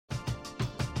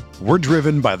We're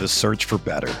driven by the search for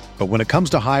better. But when it comes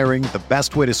to hiring, the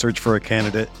best way to search for a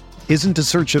candidate isn't to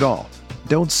search at all.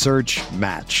 Don't search,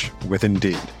 match with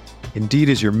Indeed. Indeed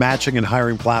is your matching and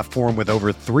hiring platform with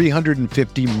over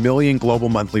 350 million global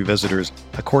monthly visitors,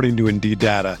 according to Indeed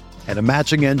data, and a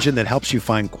matching engine that helps you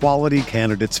find quality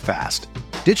candidates fast.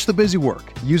 Ditch the busy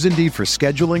work. Use Indeed for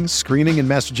scheduling, screening, and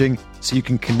messaging so you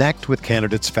can connect with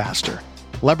candidates faster.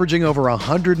 Leveraging over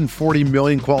 140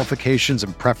 million qualifications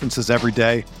and preferences every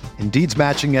day, Indeed's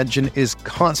matching engine is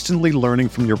constantly learning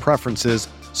from your preferences,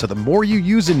 so the more you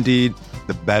use Indeed,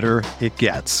 the better it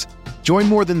gets. Join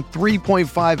more than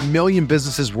 3.5 million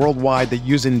businesses worldwide that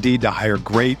use Indeed to hire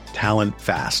great talent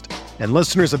fast. And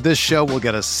listeners of this show will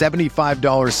get a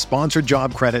 $75 sponsored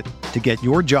job credit to get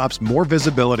your jobs more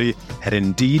visibility at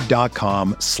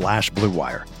Indeed.com/Blue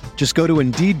Wire. Just go to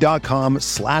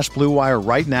Indeed.com/Blue Wire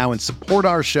right now and support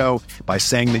our show by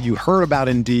saying that you heard about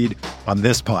Indeed on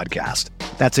this podcast.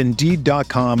 That's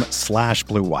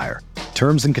Indeed.com/Blue Wire.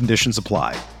 Terms and conditions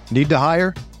apply. Need to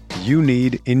hire? You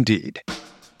need Indeed.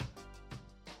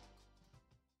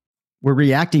 We're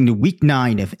reacting to Week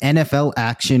 9 of NFL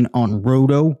action on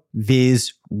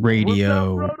RotoViz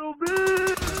Radio. What's up, RotoViz?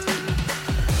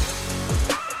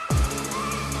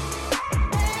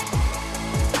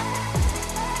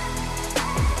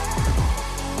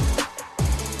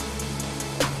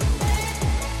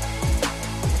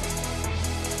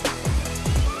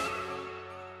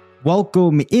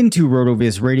 Welcome into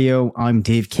RotoViz Radio. I'm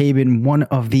Dave Cabin, one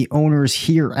of the owners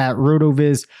here at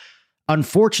RotoViz.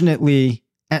 Unfortunately,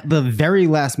 at the very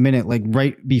last minute, like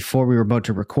right before we were about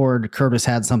to record, Curtis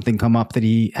had something come up that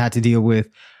he had to deal with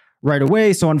right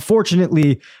away. So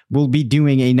unfortunately, we'll be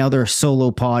doing another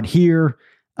solo pod here.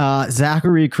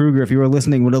 Zachary Kruger, if you were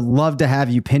listening, would have loved to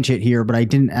have you pinch it here, but I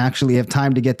didn't actually have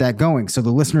time to get that going. So the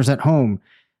listeners at home,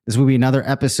 this will be another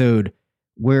episode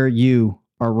where you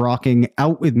are rocking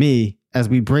out with me as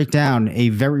we break down a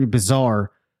very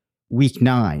bizarre Week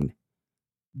 9.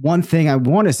 One thing I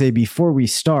want to say before we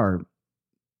start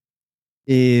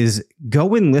is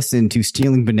go and listen to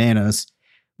Stealing Bananas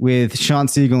with Sean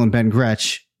Siegel and Ben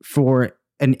Gretsch for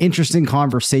an interesting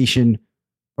conversation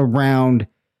around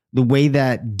the way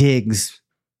that Diggs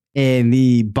and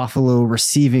the Buffalo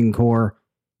receiving core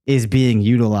is being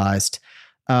utilized.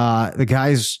 The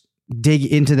guys dig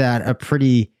into that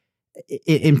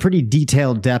in pretty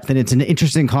detailed depth, and it's an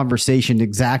interesting conversation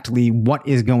exactly what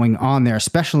is going on there,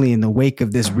 especially in the wake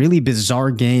of this really bizarre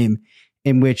game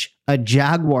in which a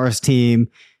Jaguars team,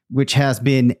 which has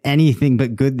been anything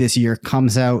but good this year,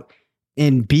 comes out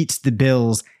and beats the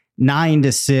Bills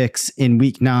 9-6 in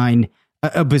Week 9.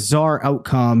 A bizarre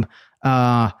outcome,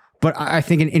 but I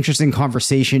think an interesting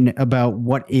conversation about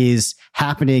what is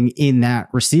happening in that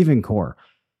receiving core.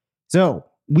 So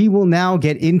we will now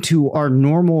get into our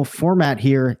normal format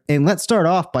here, and let's start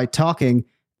off by talking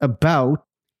about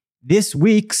this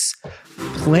week's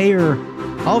player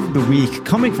of the week,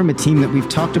 coming from a team that we've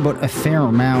talked about a fair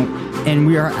amount, and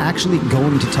we are actually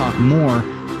going to talk more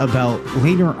about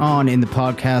later on in the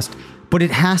podcast, but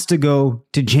it has to go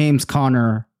to James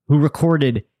Conner, who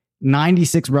recorded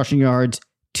 96 rushing yards,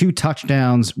 2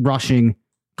 touchdowns rushing,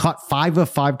 caught 5 of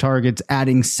 5 targets,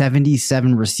 adding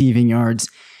 77 receiving yards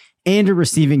and a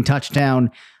receiving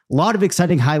touchdown. A lot of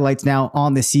exciting highlights now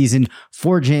on the season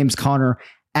for James Conner,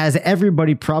 as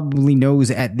everybody probably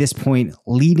knows at this point,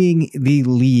 leading the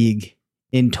league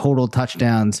in total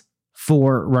touchdowns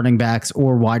for running backs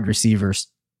or wide receivers.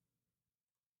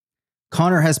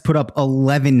 Conner has put up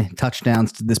 11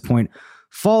 touchdowns to this point,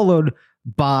 followed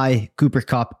by Cooper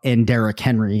Kupp and Derrick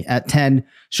Henry at 10.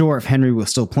 Sure, if Henry was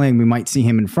still playing, we might see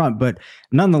him in front, but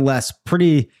nonetheless,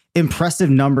 pretty impressive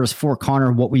numbers for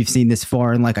Conner, what we've seen this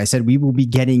far. And like I said, we will be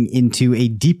getting into a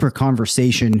deeper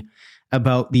conversation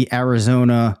about the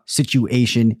Arizona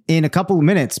situation in a couple of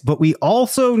minutes, but we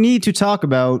also need to talk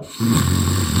about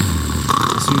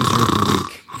the snoozer of the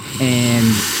week.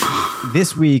 And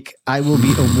this week, I will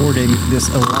be awarding this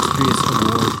illustrious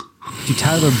award to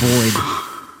Tyler Boyd,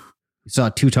 who saw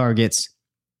 2 targets,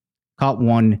 caught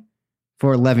 1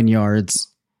 for 11 yards,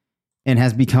 and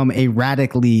has become a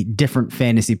radically different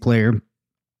fantasy player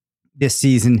this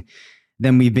season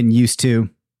than we've been used to.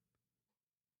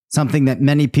 Something that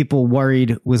many people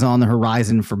worried was on the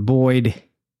horizon for Boyd.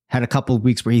 Had a couple of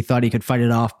weeks where he thought he could fight it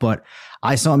off, but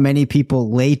I saw many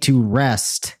people lay to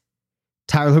rest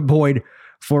Tyler Boyd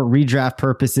for redraft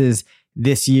purposes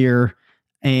this year,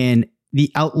 and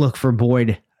the outlook for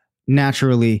Boyd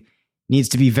naturally needs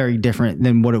to be very different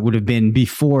than what it would have been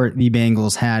before the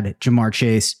Bengals had Jamar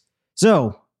Chase.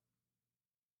 So,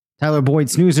 Tyler Boyd,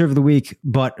 snoozer of the week,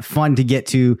 but fun to get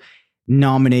to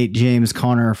nominate James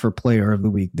Conner for player of the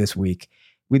week this week.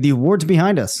 with the awards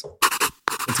behind us,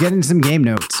 let's get into some game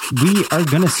notes. We are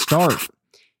going to start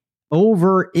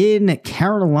over in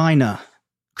Carolina.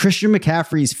 Christian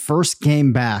McCaffrey's first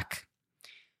game back.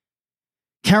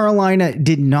 Carolina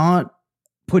did not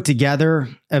put together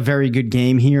a very good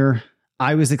game here.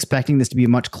 I was expecting this to be a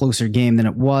much closer game than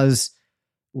it was.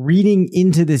 Reading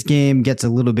into this game gets a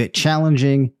little bit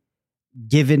challenging,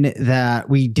 given that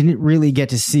we didn't really get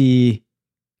to see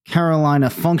Carolina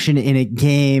function in a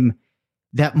game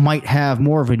that might have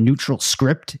more of a neutral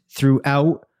script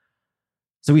throughout.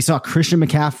 So we saw Christian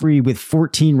McCaffrey with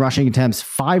 14 rushing attempts,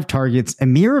 5 targets.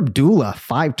 Amir Abdullah,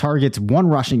 5 targets, 1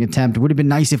 rushing attempt. It would have been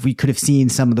nice if we could have seen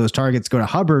some of those targets go to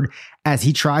Hubbard as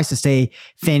he tries to stay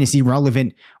fantasy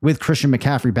relevant with Christian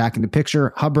McCaffrey back in the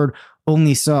picture. Hubbard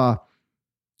only saw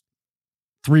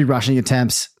 3 rushing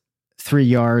attempts, 3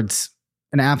 yards,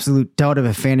 an absolute dud of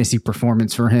a fantasy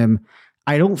performance for him.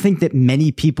 I don't think that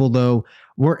many people, though,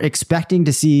 were expecting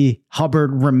to see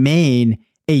Hubbard remain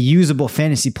a usable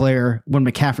fantasy player when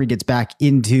McCaffrey gets back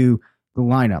into the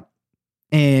lineup.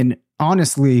 And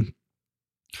honestly,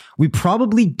 we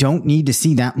probably don't need to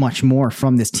see that much more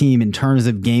from this team in terms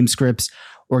of game scripts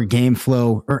or game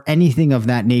flow or anything of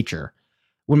that nature.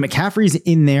 When McCaffrey's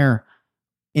in there,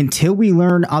 until we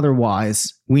learn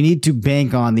otherwise, we need to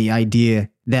bank on the idea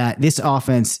that this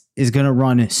offense is going to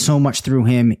run so much through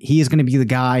him. He is going to be the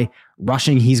guy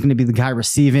rushing. He's going to be the guy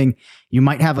receiving. You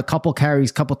might have a couple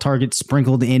carries, couple targets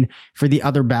sprinkled in for the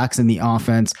other backs in the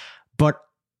offense. But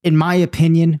in my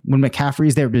opinion, when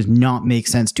McCaffrey's there, it does not make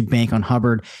sense to bank on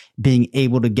Hubbard being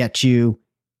able to get you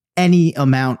any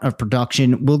amount of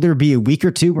production. Will there be a week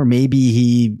or two where maybe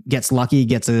he gets lucky,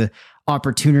 gets an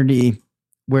opportunity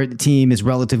where the team is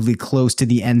relatively close to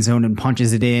the end zone and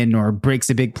punches it in or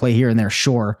breaks a big play here and there?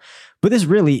 Sure. But this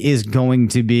really is going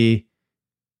to be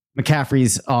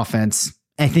McCaffrey's offense,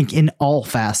 I think, in all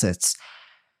facets.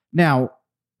 Now,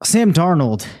 Sam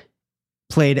Darnold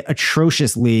played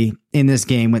atrociously in this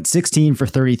game, went 16 for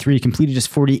 33, completed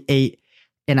just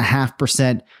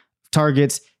 48.5%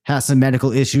 targets, has some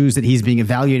medical issues that he's being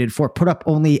evaluated for, put up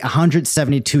only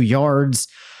 172 yards,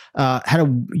 had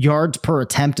a yards per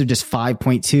attempt of just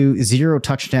 5.2, 0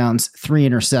 touchdowns, 3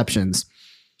 interceptions.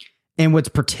 And what's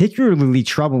particularly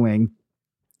troubling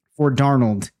for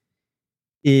Darnold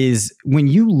is when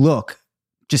you look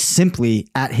just simply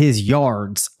at his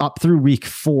yards up through week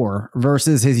 4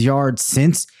 versus his yards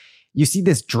since, you see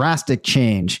this drastic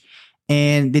change.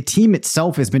 And the team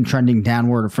itself has been trending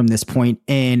downward from this point.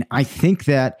 And I think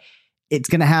that it's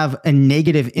going to have a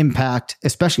negative impact,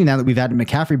 especially now that we've added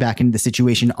McCaffrey back into the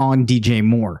situation, on DJ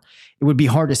Moore. It would be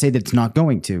hard to say that it's not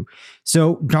going to.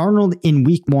 So Darnold in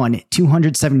week 1,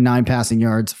 279 passing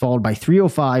yards, followed by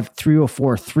 305,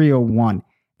 304, 301.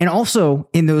 And also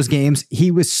in those games, he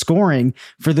was scoring,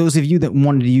 for those of you that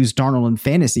wanted to use Darnold in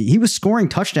fantasy, he was scoring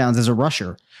touchdowns as a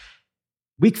rusher.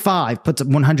 Week 5 puts up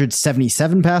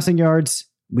 177 passing yards.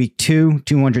 Week 6,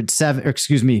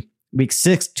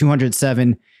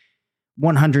 207,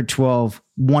 112,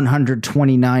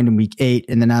 129 in week 8.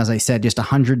 And then, as I said, just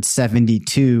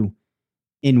 172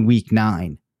 in week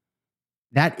 9.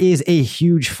 That is a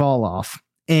huge fall off.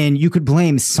 And you could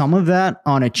blame some of that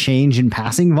on a change in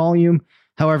passing volume.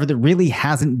 However, there really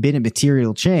hasn't been a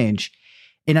material change.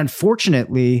 And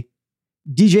unfortunately,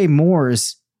 DJ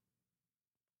Moore's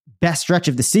best stretch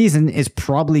of the season is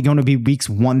probably going to be weeks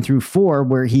 1 through 4,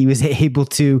 where he was able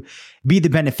to be the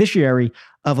beneficiary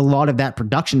of a lot of that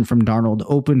production from Darnold.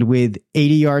 Opened with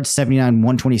 80 yards, 79,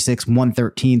 126,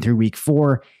 113 through week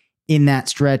 4 in that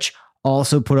stretch.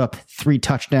 Also put up 3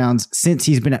 touchdowns since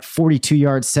he's been at 42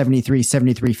 yards, 73,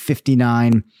 73,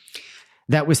 59.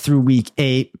 That was through week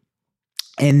 8.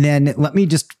 And then let me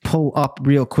just pull up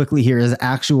real quickly here his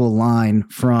actual line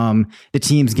from the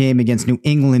team's game against New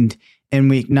England in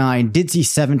week 9. Did see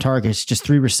 7 targets, just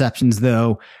 3 receptions,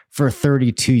 though, for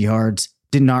 32 yards.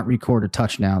 Did not record a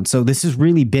touchdown. So this has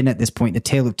really been, at this point, the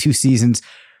tale of 2 seasons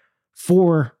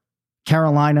for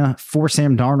Carolina, for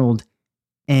Sam Darnold,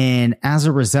 and as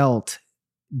a result,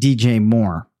 DJ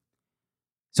Moore.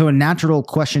 So a natural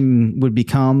question would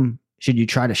become, should you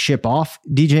try to ship off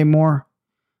DJ Moore?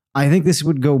 I think this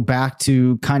would go back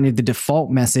to kind of the default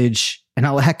message, and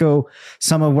I'll echo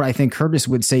some of what I think Curtis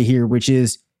would say here, which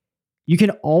is you can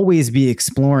always be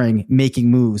exploring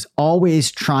making moves, always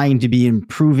trying to be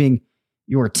improving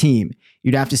your team.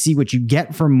 You'd have to see what you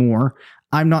get for Moore.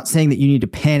 I'm not saying that you need to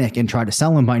panic and try to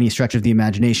sell him by any stretch of the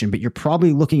imagination, but you're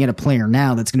probably looking at a player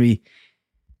now that's going to be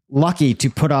lucky to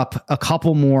put up a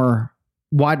couple more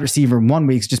wide receiver 1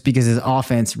 weeks just because his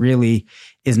offense really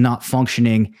is not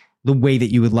functioning the way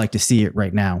that you would like to see it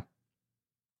right now.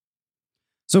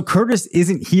 So Curtis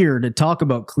isn't here to talk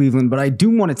about Cleveland, but I do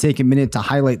want to take a minute to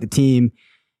highlight the team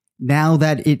now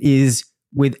that it is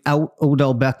without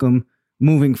Odell Beckham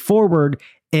moving forward.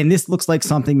 And this looks like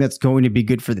something that's going to be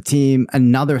good for the team.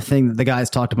 Another thing that the guys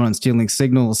talked about on Stealing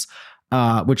Signals,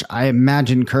 which I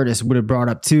imagine Curtis would have brought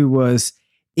up too, was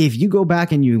if you go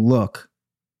back and you look,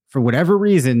 for whatever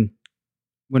reason,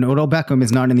 when Odell Beckham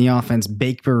is not in the offense,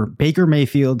 Baker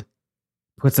Mayfield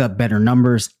puts up better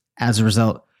numbers. As a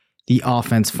result, the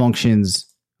offense functions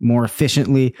more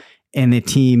efficiently and the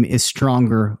team is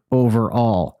stronger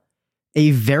overall. A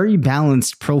very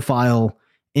balanced profile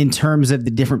in terms of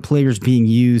the different players being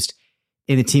used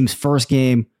in the team's first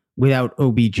game without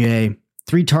OBJ.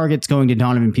 3 targets going to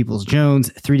Donovan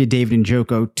Peoples-Jones, 3 to David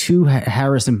Njoku, 2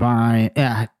 Harrison Bryant.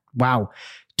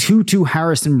 2 to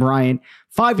Harrison Bryant,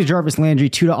 5 to Jarvis Landry,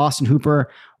 2 to Austin Hooper,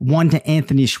 1 to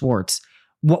Anthony Schwartz.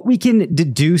 What we can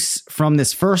deduce from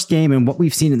this first game and what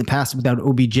we've seen in the past without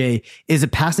OBJ is a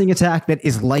passing attack that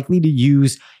is likely to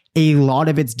use a lot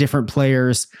of its different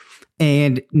players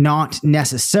and not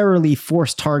necessarily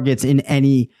force targets in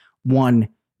any one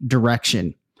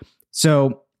direction.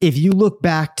 So if you look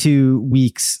back to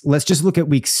let's just look at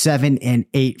weeks 7 and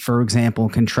 8, for example,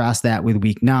 contrast that with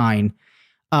week 9.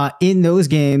 In those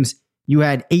games, you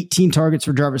had 18 targets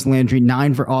for Jarvis Landry,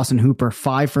 9 for Austin Hooper,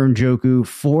 5 for Njoku,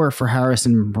 4 for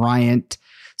Harrison Bryant,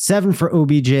 7 for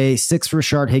OBJ, 6 for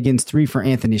Rashard Higgins, 3 for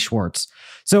Anthony Schwartz.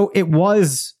 So it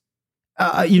was,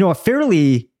 a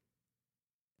fairly,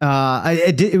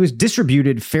 it was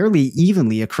distributed fairly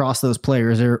evenly across those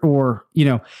players, or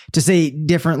to say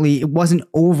differently, it wasn't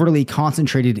overly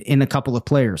concentrated in a couple of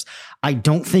players. I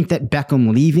don't think that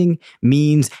Beckham leaving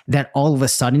means that all of a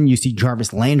sudden you see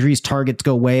Jarvis Landry's targets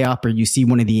go way up, or you see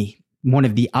one of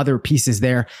the other pieces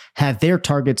there have their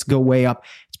targets go way up.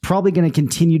 It's probably going to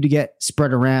continue to get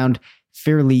spread around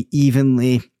fairly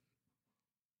evenly.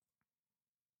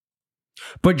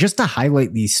 But just to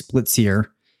highlight these splits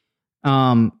here,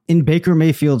 in Baker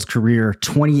Mayfield's career,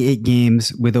 28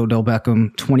 games with Odell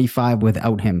Beckham, 25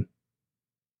 without him.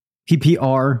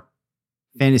 PPR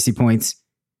fantasy points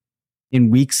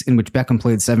in weeks in which Beckham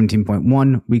played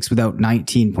 17.1, weeks without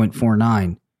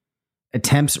 19.49.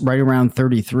 Attempts right around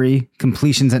 33,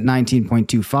 completions at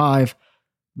 19.25.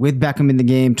 With Beckham in the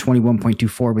game,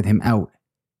 21.24 with him out.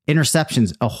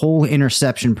 Interceptions, a whole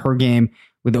interception per game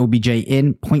with OBJ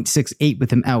in, 0.68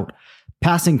 with him out.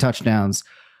 Passing touchdowns,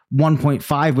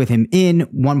 1.5 with him in,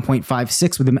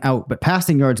 1.56 with him out, but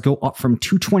passing yards go up from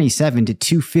 227 to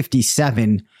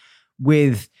 257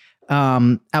 with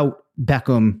out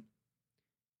Beckham.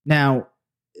 Now,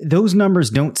 those numbers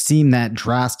don't seem that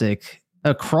drastic.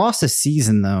 Across a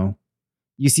season, though,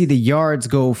 you see the yards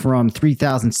go from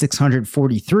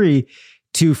 3,643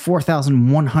 to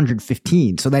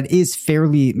 4,115. So that is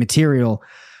fairly material,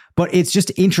 but it's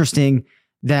just interesting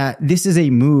that this is a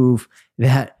move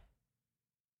that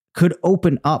could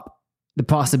open up the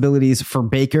possibilities for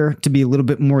Baker to be a little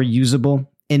bit more usable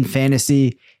in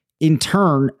fantasy. In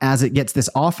turn, as it gets this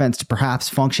offense to perhaps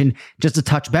function just a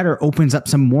touch better, opens up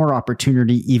some more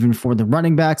opportunity even for the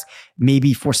running backs,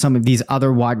 maybe for some of these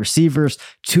other wide receivers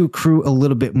to accrue a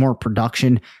little bit more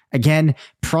production. Again,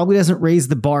 probably doesn't raise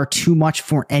the bar too much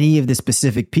for any of the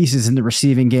specific pieces in the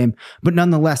receiving game, but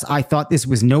nonetheless, I thought this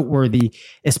was noteworthy,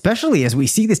 especially as we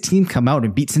see this team come out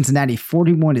and beat Cincinnati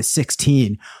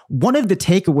 41-16. One of the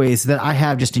takeaways that I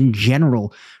have just in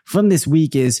general from this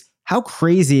week is how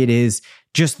crazy it is,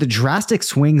 just the drastic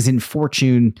swings in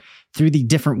fortune through the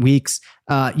different weeks,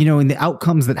 and the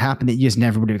outcomes that happen that you just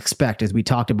never would expect. As we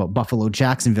talked about Buffalo,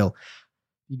 Jacksonville,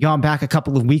 you gone back a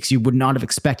couple of weeks, you would not have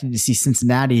expected to see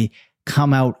Cincinnati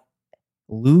come out,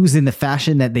 lose in the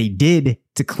fashion that they did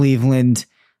to Cleveland,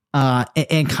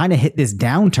 and kind of hit this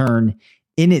downturn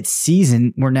in its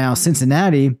season, where now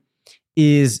Cincinnati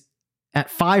is at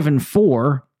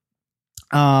 5-4,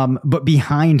 but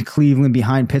behind Cleveland,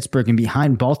 behind Pittsburgh, and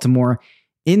behind Baltimore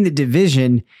in the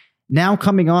division, now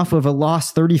coming off of a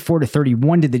loss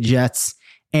 34-31 to the Jets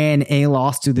and a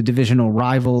loss to the divisional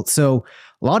rival. So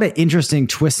a lot of interesting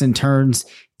twists and turns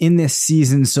in this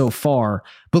season so far.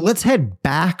 But let's head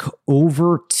back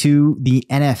over to the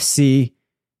NFC.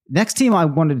 Next team I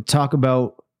wanted to talk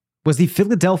about was the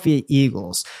Philadelphia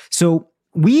Eagles. So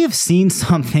we have seen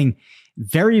something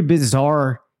very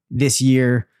bizarre this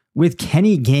year with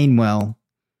Kenny Gainwell,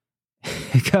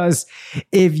 because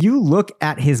if you look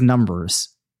at his numbers,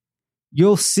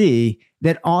 you'll see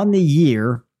that on the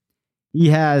year, he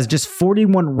has just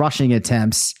 41 rushing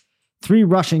attempts, 3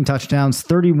 rushing touchdowns,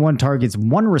 31 targets,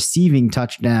 1 receiving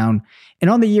touchdown,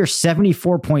 and on the year,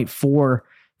 74.4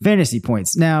 fantasy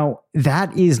points. Now,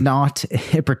 that is not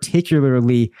a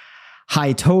particularly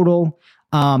high total.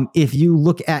 If you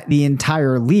look at the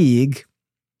entire league,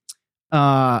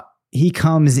 he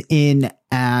comes in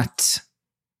at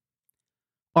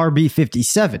RB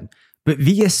 57, but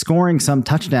via scoring some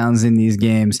touchdowns in these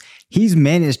games, he's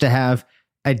managed to have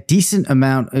a decent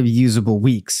amount of usable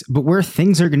weeks. But where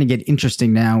things are going to get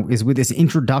interesting now is with this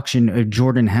introduction of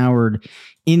Jordan Howard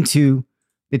into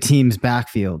the team's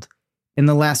backfield. In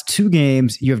the last 2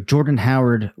 games, you have Jordan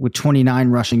Howard with 29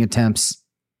 rushing attempts.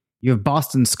 You have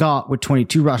Boston Scott with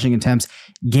 22 rushing attempts,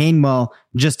 Gainwell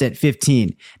just at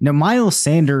 15. Now, Miles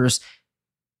Sanders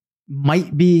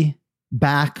might be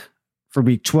back for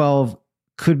week 12,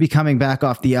 could be coming back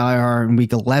off the IR in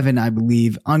week 11, I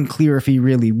believe. Unclear if he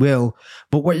really will.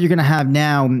 But what you're going to have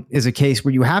now is a case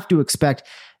where you have to expect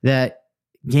that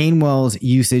Gainwell's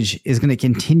usage is going to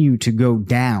continue to go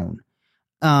down.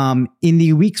 In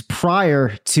the weeks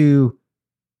prior to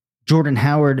Jordan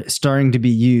Howard starting to be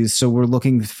used, so we're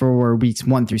looking for weeks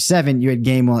 1 through 7, you had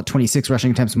Gainwell at 26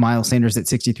 rushing attempts, Miles Sanders at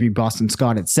 63, Boston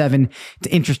Scott at 7. It's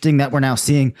interesting that we're now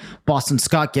seeing Boston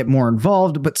Scott get more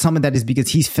involved, but some of that is because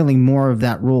he's filling more of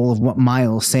that role of what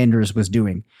Miles Sanders was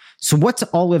doing. So what's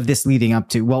all of this leading up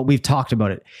to? Well, we've talked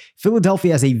about it.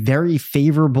 Philadelphia has a very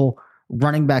favorable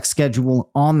running back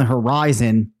schedule on the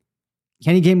horizon.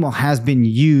 Kenny Gainwell has been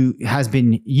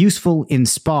useful in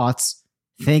spots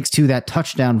thanks to that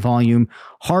touchdown volume.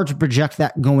 Hard to project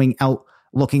that going out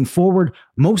looking forward.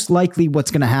 Most likely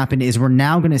what's going to happen is we're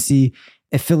now going to see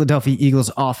a Philadelphia Eagles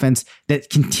offense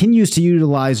that continues to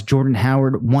utilize Jordan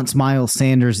Howard once Miles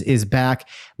Sanders is back.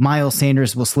 Miles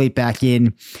Sanders will slate back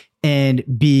in and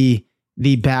be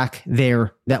the back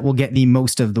there that will get the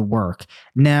most of the work.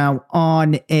 Now,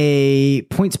 on a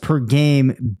points per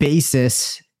game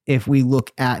basis, if we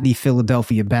look at the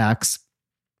Philadelphia backs,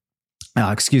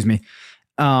 the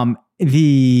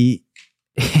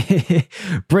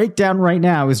breakdown right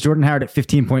now is Jordan Howard at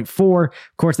 15.4. Of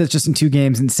course, that's just in 2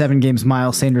 games. In 7 games,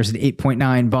 Miles Sanders at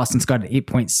 8.9, Boston Scott at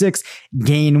 8.6,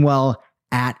 Gainwell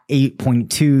at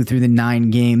 8.2 through the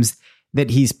 9 games that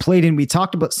he's played in. We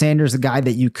talked about Sanders, a guy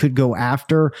that you could go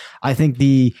after. I think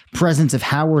the presence of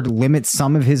Howard limits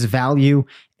some of his value,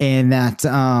 and that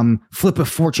flip of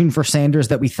fortune for Sanders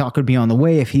that we thought could be on the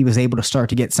way if he was able to start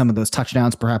to get some of those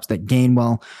touchdowns, perhaps that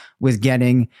Gainwell was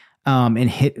getting, and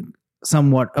hit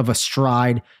somewhat of a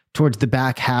stride towards the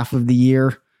back half of the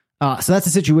year. So that's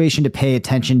a situation to pay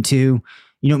attention to.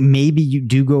 Maybe you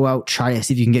do go out, try to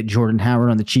see if you can get Jordan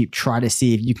Howard on the cheap, try to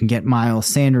see if you can get Miles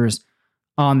Sanders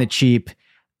on the cheap.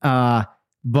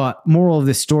 But moral of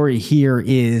the story here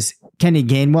is Kenny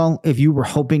Gainwell, if you were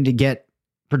hoping to get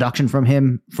production from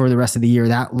him for the rest of the year,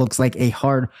 that looks like a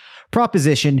hard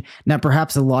proposition. Now,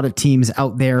 perhaps a lot of teams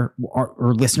out there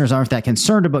or listeners aren't that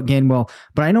concerned about Gainwell,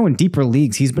 but I know in deeper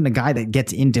leagues, he's been a guy that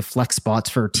gets into flex spots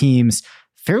for teams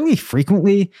fairly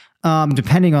frequently,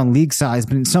 depending on league size.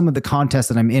 But in some of the contests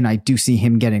that I'm in, I do see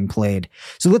him getting played.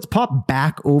 So let's pop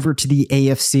back over to the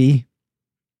AFC.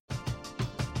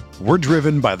 We're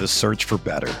driven by the search for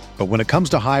better. But when it comes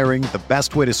to hiring, the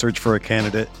best way to search for a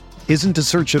candidate isn't to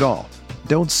search at all.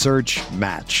 Don't search,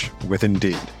 match with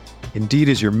Indeed. Indeed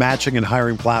is your matching and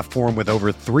hiring platform with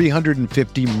over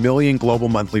 350 million global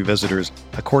monthly visitors,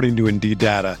 according to Indeed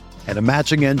data, and a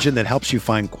matching engine that helps you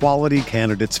find quality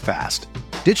candidates fast.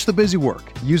 Ditch the busy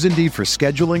work. Use Indeed for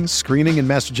scheduling, screening, and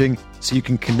messaging so you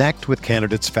can connect with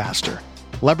candidates faster.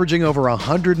 Leveraging over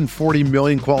 140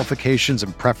 million qualifications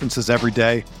and preferences every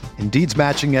day, Indeed's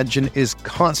matching engine is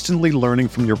constantly learning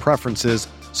from your preferences,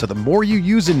 so the more you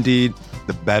use Indeed,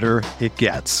 the better it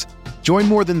gets. Join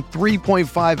more than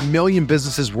 3.5 million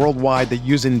businesses worldwide that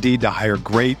use Indeed to hire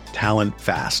great talent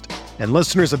fast. And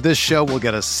listeners of this show will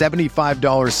get a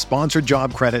 $75 sponsored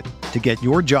job credit to get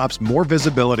your jobs more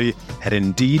visibility at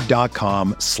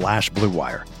Indeed.com/Blue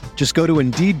Wire. Just go to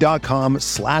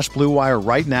Indeed.com/Blue Wire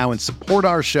right now and support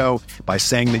our show by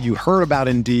saying that you heard about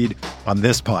Indeed on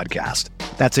this podcast.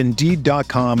 That's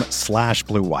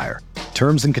Indeed.com/Blue Wire.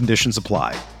 Terms and conditions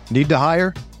apply. Need to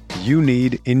hire? You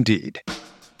need Indeed.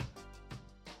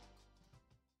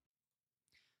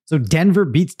 So Denver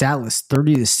beats Dallas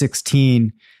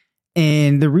 30-16.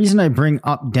 And the reason I bring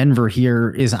up Denver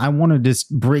here is I want to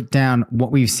just break down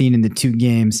what we've seen in the 2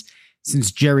 games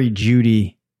since Jerry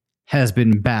Jeudy has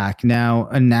been back. Now,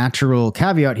 a natural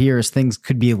caveat here is things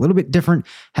could be a little bit different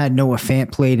had Noah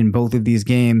Fant played in both of these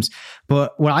games.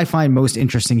 But what I find most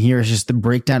interesting here is just the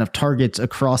breakdown of targets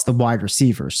across the wide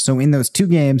receivers. So in those 2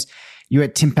 games, you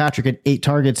had Tim Patrick at 8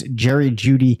 targets, Jerry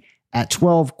Jeudy at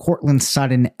 12, Cortland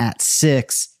Sutton at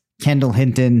 6, Kendall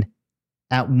Hinton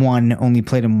at 1, only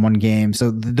played in 1 game.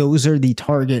 So those are the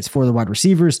targets for the wide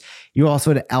receivers. You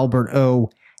also had Albert O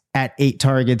at 8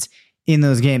 targets in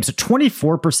those games. So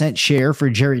 24% share for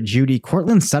Jerry Jeudy.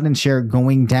 Courtland Sutton's share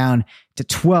going down to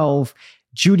 12.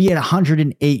 Jeudy at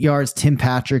 108 yards. Tim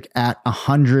Patrick at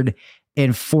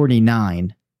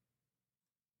 149.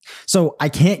 So I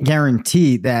can't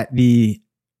guarantee that the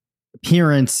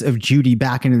appearance of Jeudy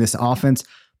back into this offense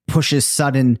pushes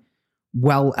Sutton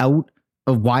well out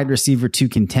of wide receiver 2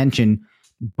 contention,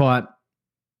 but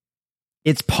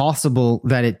it's possible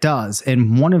that it does.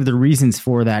 And one of the reasons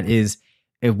for that is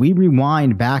if we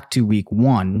rewind back to week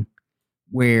 1,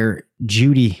 where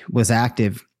Jeudy was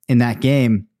active in that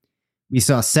game, we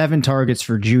saw 7 targets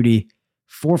for Jeudy,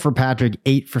 4 for Patrick,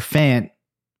 8 for Fant,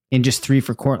 and just 3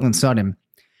 for Courtland Sutton.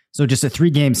 So just a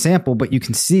 3-game sample, but you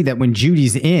can see that when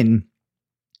Judy's in,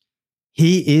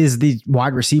 he is the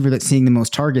wide receiver that's seeing the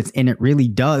most targets, and it really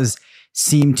does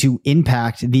seem to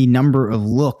impact the number of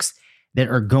looks that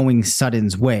are going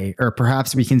Sutton's way. Or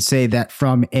perhaps we can say that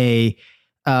from a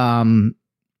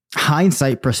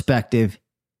hindsight perspective,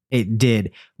 it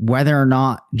did. Whether or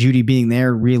not Jeudy being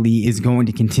there really is going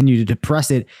to continue to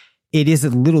depress it, it is a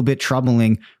little bit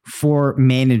troubling for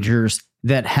managers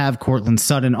that have Courtland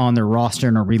Sutton on their roster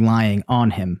and are relying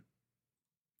on him.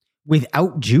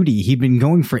 Without Jeudy, he'd been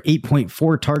going for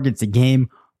 8.4 targets a game,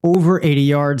 over 80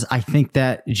 yards. I think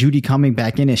that Jeudy coming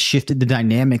back in has shifted the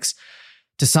dynamics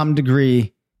to some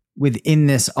degree within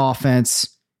this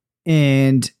offense.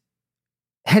 And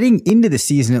heading into the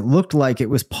season, it looked like it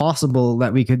was possible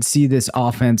that we could see this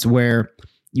offense where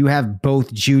you have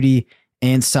both Jeudy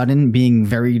and Sutton being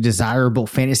very desirable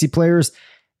fantasy players.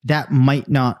 That might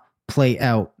not play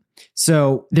out.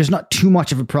 So there's not too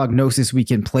much of a prognosis we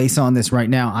can place on this right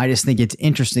now. I just think it's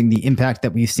interesting the impact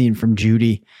that we've seen from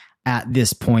Jeudy at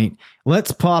this point.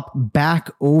 Let's pop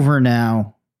back over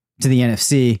now to the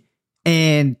NFC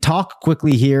and talk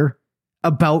quickly here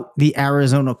about the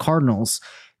Arizona Cardinals,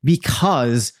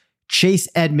 because Chase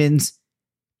Edmonds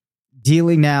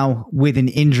dealing now with an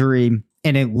injury,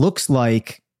 and it looks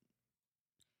like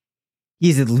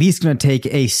he's at least going to take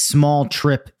a small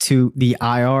trip to the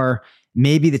IR.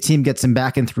 Maybe the team gets him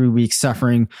back in 3 weeks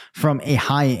suffering from a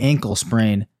high ankle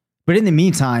sprain. But in the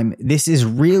meantime, this is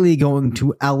really going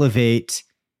to elevate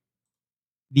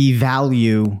the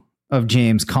value of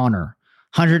James Conner.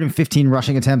 115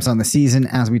 rushing attempts on the season,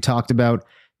 as we talked about.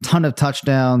 Ton of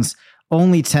touchdowns,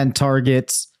 only 10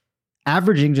 targets,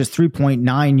 averaging just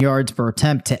 3.9 yards per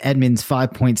attempt to Edmonds'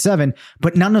 5.7,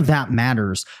 but none of that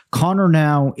matters. Conner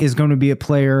now is going to be a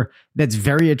player that's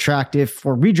very attractive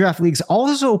for redraft leagues,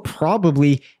 also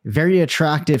probably very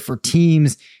attractive for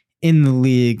teams in the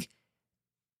league.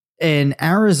 And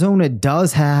Arizona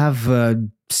does have a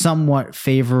somewhat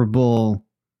favorable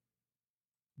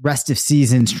rest of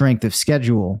season strength of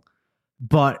schedule.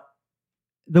 But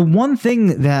the one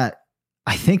thing that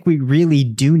I think we really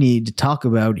do need to talk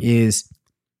about is,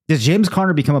 does James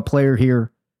Conner become a player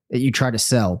here that you try to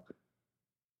sell?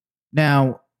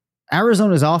 Now,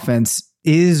 Arizona's offense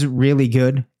is really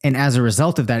good, and as a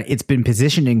result of that, it's been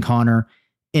positioning Conner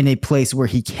in a place where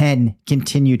he can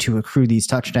continue to accrue these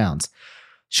touchdowns.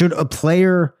 Should a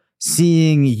player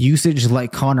seeing usage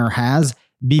like Conner has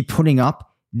be putting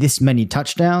up this many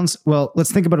touchdowns? Well,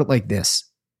 let's think about it like this.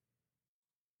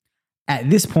 At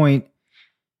this point,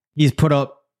 he's put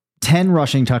up 10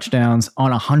 rushing touchdowns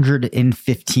on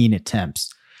 115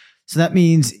 attempts. So that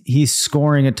means he's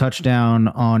scoring a touchdown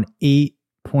on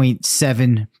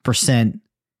 8.7%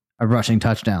 of rushing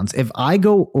touchdowns. If I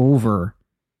go over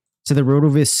to the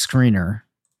RotoViz screener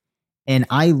and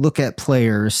I look at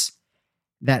players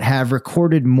that have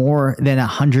recorded more than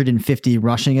 150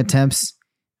 rushing attempts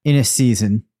in a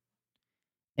season,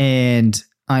 and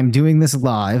I'm doing this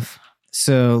live,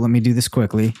 so let me do this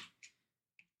quickly.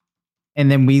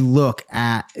 And then we look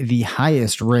at the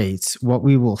highest rates, what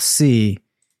we will see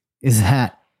is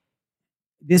that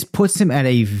this puts him at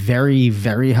a very,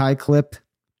 very high clip.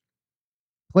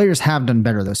 Players have done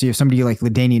better, though. So you have somebody like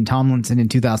LaDainian Tomlinson in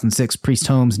 2006, Priest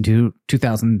Holmes in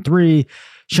 2003,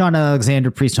 Sean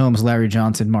Alexander, Priest Holmes, Larry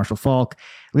Johnson, Marshall Faulk,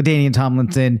 LaDainian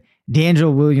Tomlinson,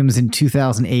 D'Angelo Williams in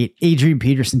 2008, Adrian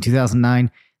Peterson 2009,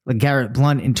 LeGarrette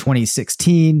Blount in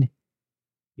 2016.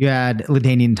 You had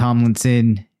LaDainian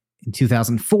Tomlinson in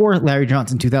 2004, Larry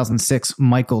Johnson 2006,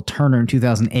 Michael Turner in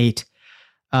 2008,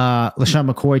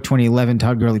 LaShawn McCoy 2011,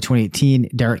 Todd Gurley 2018,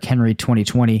 Derrick Henry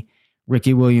 2020,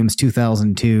 Ricky Williams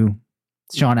 2002,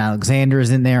 Sean Alexander is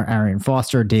in there, Arian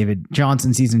Foster, David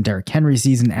Johnson season, Derrick Henry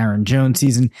season, Aaron Jones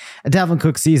season, a Dalvin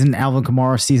Cook season, Alvin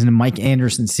Kamara season, and Mike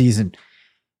Anderson season.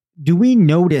 Do we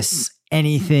notice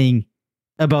anything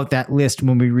about that list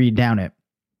when we read down it?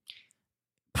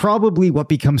 Probably what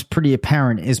becomes pretty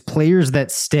apparent is players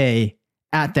that stay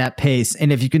at that pace.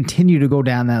 And if you continue to go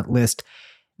down that list,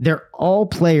 they're all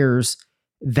players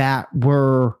that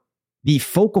were the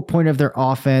focal point of their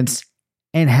offense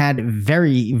and had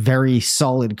very, very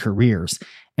solid careers.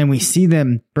 And we see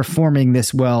them performing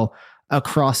this well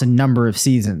across a number of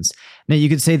seasons. Now, you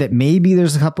could say that maybe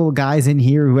there's a couple of guys in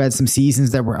here who had some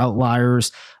seasons that were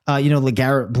outliers.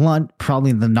 LeGarrette Blount,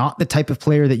 probably not the type of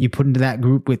player that you put into that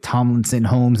group with Tomlinson,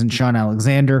 Holmes, and Sean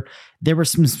Alexander. There were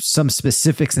some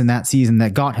specifics in that season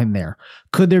that got him there.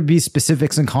 Could there be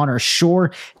specifics in Connor?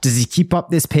 Sure. Does he keep up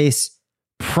this pace?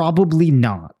 Probably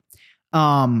not.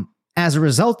 As a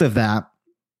result of that,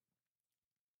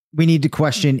 we need to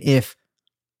question if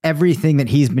everything that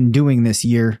he's been doing this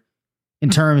year in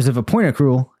terms of a point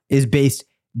accrual is based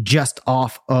just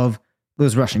off of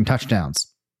those rushing touchdowns.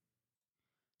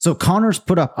 So Connor's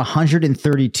put up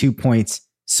 132 points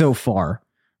so far.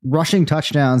 Rushing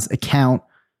touchdowns account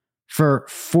for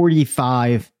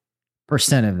 45%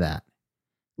 of that.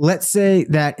 Let's say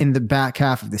that in the back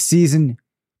half of the season,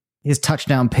 his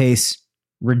touchdown pace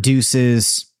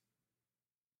reduces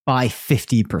by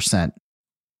 50%.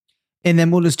 And then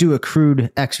we'll just do a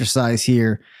crude exercise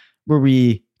here where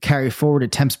we carry forward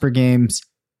attempts per game,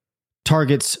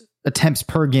 attempts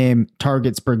per game,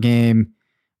 targets per game,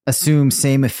 assume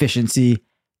same efficiency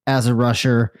as a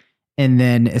rusher, and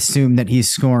then assume that he's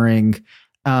scoring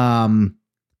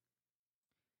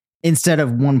instead of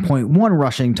 1.1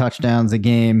 rushing touchdowns a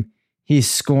game, he's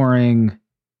scoring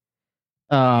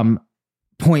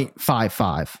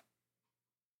 0.55.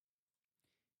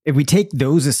 If we take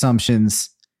those assumptions,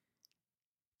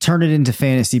 turn it into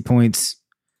fantasy points,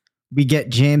 we get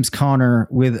James Conner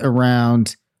with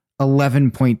around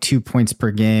 11.2 points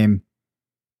per game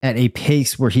at a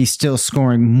pace where he's still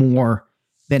scoring more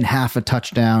than half a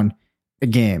touchdown a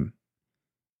game.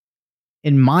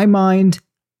 In my mind,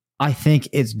 I think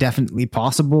it's definitely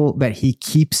possible that he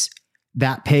keeps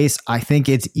that pace. I think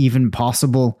it's even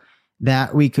possible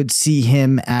that we could see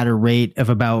him at a rate of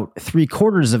about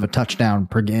 3/4 of a touchdown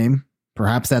per game.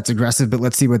 Perhaps that's aggressive, but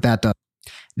let's see what that does.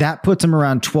 That puts him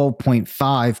around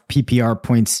 12.5 PPR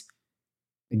points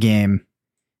a game,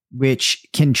 which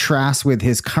contrasts with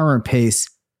his current pace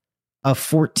of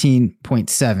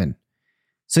 14.7.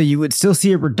 So you would still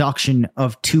see a reduction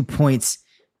of 2 points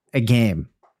a game.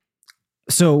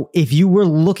 So if you were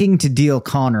looking to deal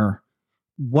Connor,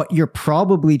 what you're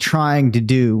probably trying to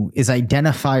do is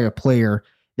identify a player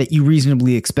that you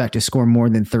reasonably expect to score more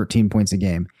than 13 points a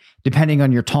game, depending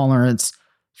on your tolerance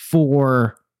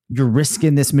for your risk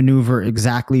in this maneuver,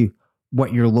 exactly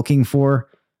what you're looking for.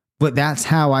 But that's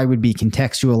how I would be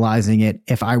contextualizing it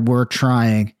if I were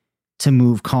trying to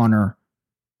move Connor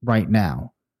right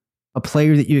now. A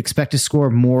player that you expect to score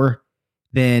more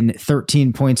than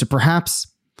 13 points, or perhaps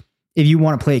if you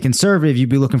want to play it conservative, you'd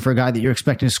be looking for a guy that you're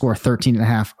expecting to score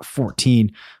 13.5,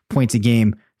 14 points a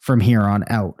game from here on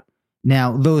out.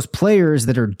 Now, those players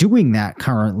that are doing that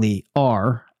currently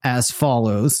are as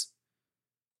follows.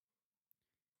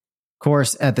 Of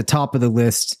course, at the top of the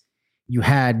list, you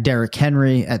had Derrick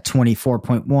Henry at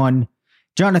 24.1,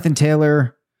 Jonathan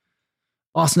Taylor,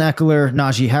 Austin Eckler,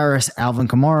 Najee Harris, Alvin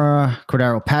Kamara,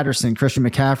 Cordero Patterson, Christian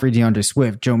McCaffrey, DeAndre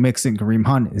Swift, Joe Mixon, Kareem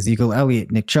Hunt, Ezekiel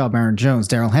Elliott, Nick Chubb, Aaron Jones,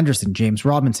 Darrell Henderson, James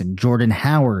Robinson, Jordan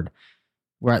Howard.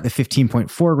 We're at the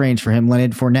 15.4 range for him.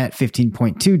 Leonard Fournette,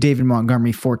 15.2. David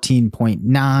Montgomery,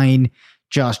 14.9.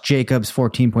 Josh Jacobs,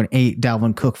 14.8.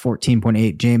 Dalvin Cook,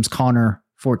 14.8. James Conner,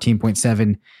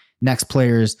 14.7. Next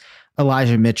players,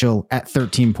 Elijah Mitchell at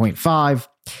 13.5.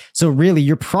 So really,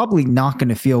 you're probably not going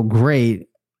to feel great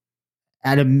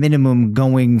at a minimum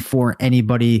going for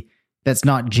anybody that's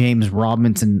not James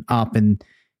Robinson up. And,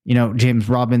 James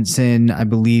Robinson, I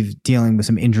believe, dealing with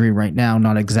some injury right now.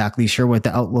 Not exactly sure what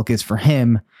the outlook is for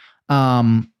him.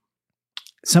 Some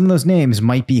of those names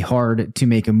might be hard to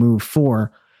make a move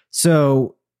for.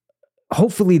 So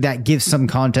hopefully that gives some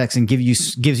context and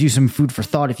gives you some food for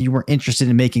thought if you were interested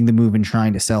in making the move and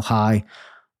trying to sell high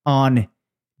on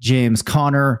James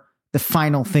Conner. The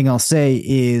final thing I'll say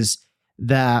is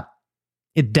that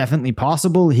it's definitely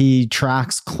possible he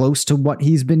tracks close to what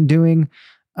he's been doing.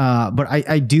 But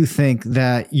I do think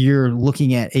that you're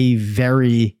looking at a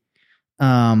very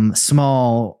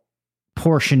small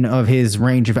portion of his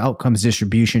range of outcomes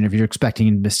distribution if you're expecting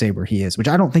him to stay where he is, which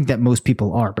I don't think that most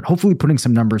people are, but hopefully putting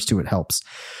some numbers to it helps.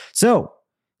 So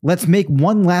let's make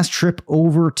one last trip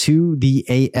over to the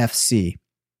AFC.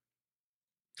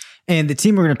 And the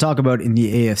team we're going to talk about in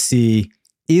the AFC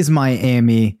is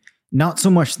Miami. Not so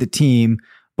much the team,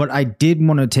 but I did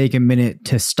want to take a minute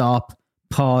to stop,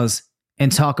 pause,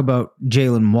 and talk about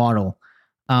Jalen Waddle,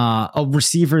 a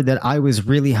receiver that I was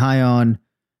really high on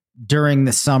during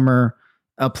the summer.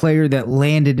 a player that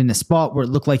landed in a spot where it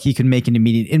looked like he could make an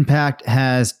immediate impact,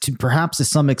 has perhaps to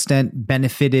some extent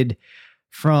benefited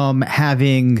from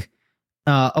having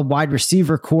a wide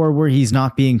receiver core where he's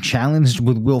not being challenged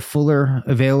with Will Fuller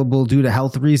available due to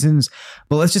health reasons.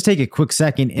 But let's just take a quick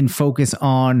second and focus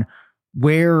on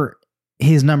where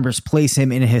his numbers place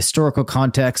him in a historical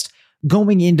context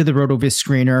going into the RotoViz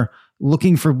screener,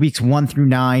 looking for weeks 1 through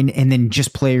 9, and then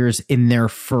just players in their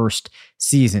first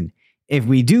season. If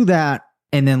we do that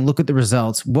and then look at the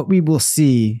results, what we will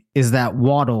see is that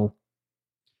Waddle,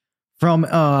 from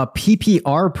a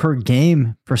PPR per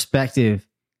game perspective,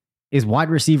 is wide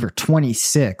receiver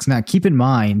 26. Now, keep in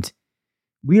mind,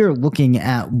 we are looking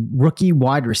at rookie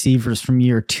wide receivers from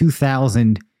year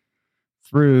 2000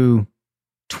 through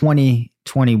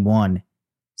 2021.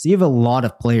 So you have a lot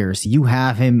of players. You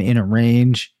have him in a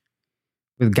range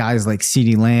with guys like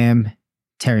CeeDee Lamb,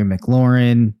 Terry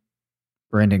McLaurin,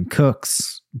 Brandon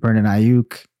Cooks, Brandon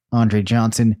Ayuk, Andre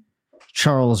Johnson,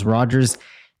 Charles Rogers.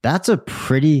 That's a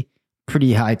pretty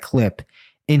high clip.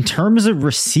 In terms of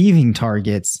receiving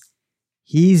targets,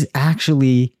 he's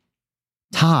actually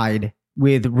tied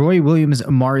with Roy Williams,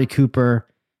 Amari Cooper,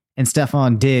 and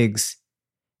Stephon Diggs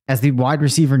as the wide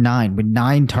receiver 9 with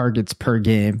 9 targets per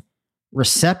game.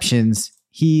 Receptions,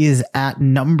 he is at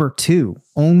number 2.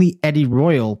 Only Eddie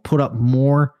Royal put up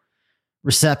more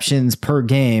receptions per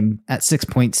game at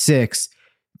 6.6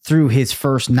 through his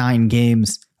first 9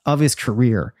 games of his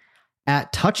career.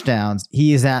 At touchdowns,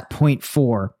 he is at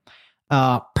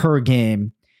 0.4 per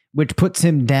game, which puts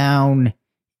him down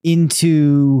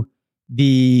into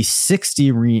the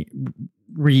 60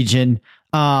 region.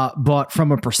 But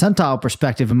from a percentile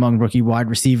perspective among rookie wide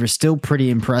receivers, still pretty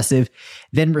impressive.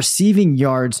 Then receiving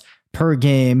yards per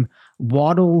game,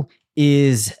 Waddle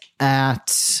is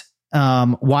at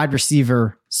wide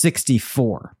receiver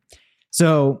 64.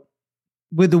 So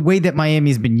with the way that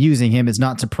Miami's been using him, it's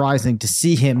not surprising to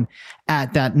see him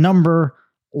at that number.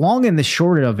 Long and the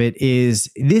short of it is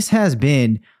this has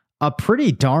been a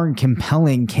pretty darn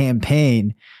compelling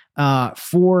campaign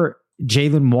for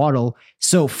Jalen Waddle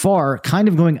so far, kind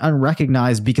of going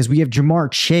unrecognized because we have Jamar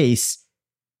Chase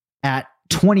at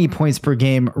 20 points per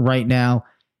game right now,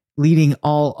 leading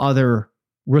all other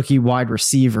rookie wide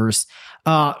receivers.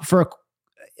 For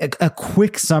a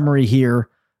quick summary here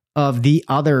of the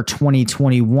other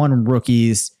 2021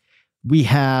 rookies, we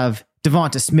have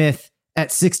Devonta Smith at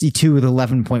 62 with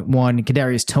 11.1,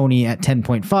 Kadarius Toney at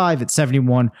 10.5 at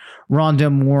 71,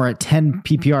 Rondale Moore at 10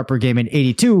 PPR per game at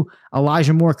 82,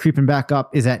 Elijah Moore creeping back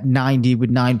up is at 90 with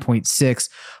 9.6,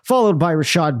 followed by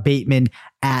Rashad Bateman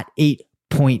at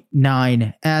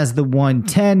 8.9 as the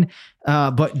 110.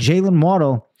 But Jalen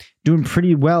Waddle doing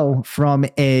pretty well from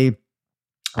a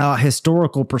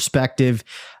historical perspective.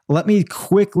 Let me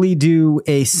quickly do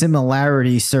a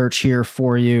similarity search here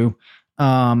for you.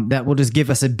 That will just give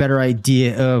us a better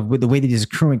idea of, with the way that he's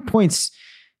accruing points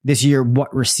this year,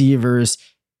 what receivers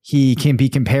he can be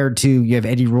compared to. You have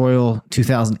Eddie Royal,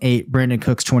 2008, Brandon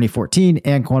Cooks, 2014,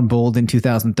 Anquan Boldin,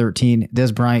 2013,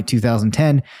 Des Bryant,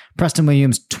 2010, Preston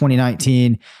Williams,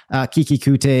 2019, Kiki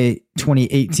Kute,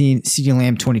 2018, CeeDee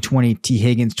Lamb, 2020, T.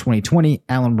 Higgins, 2020,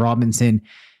 Allen Robinson,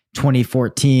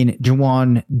 2014,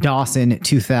 Juwan Dawson,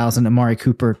 2000, Amari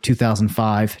Cooper,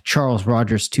 2005, Charles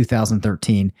Rogers,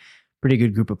 2013. Pretty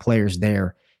good group of players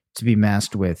there to be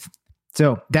matched with.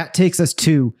 So that takes us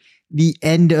to the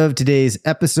end of today's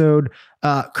episode.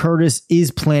 Curtis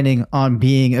is planning on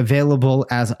being available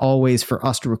as always for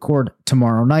us to record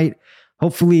tomorrow night.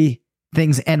 Hopefully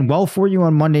things end well for you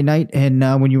on Monday night. And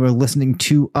when you are listening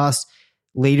to us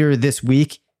later this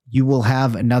week, you will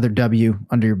have another W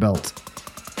under your belt.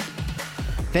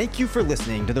 Thank you for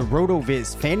listening to the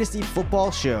RotoViz Fantasy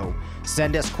Football Show.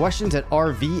 Send us questions at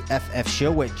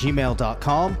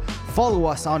rvffshow@gmail.com. Follow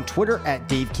us on Twitter at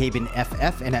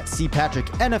DaveCabinFF and at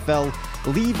CPatrickNFL.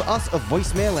 Leave us a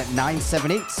voicemail at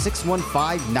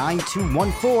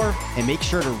 978-615-9214 and make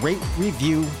sure to rate,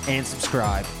 review, and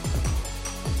subscribe.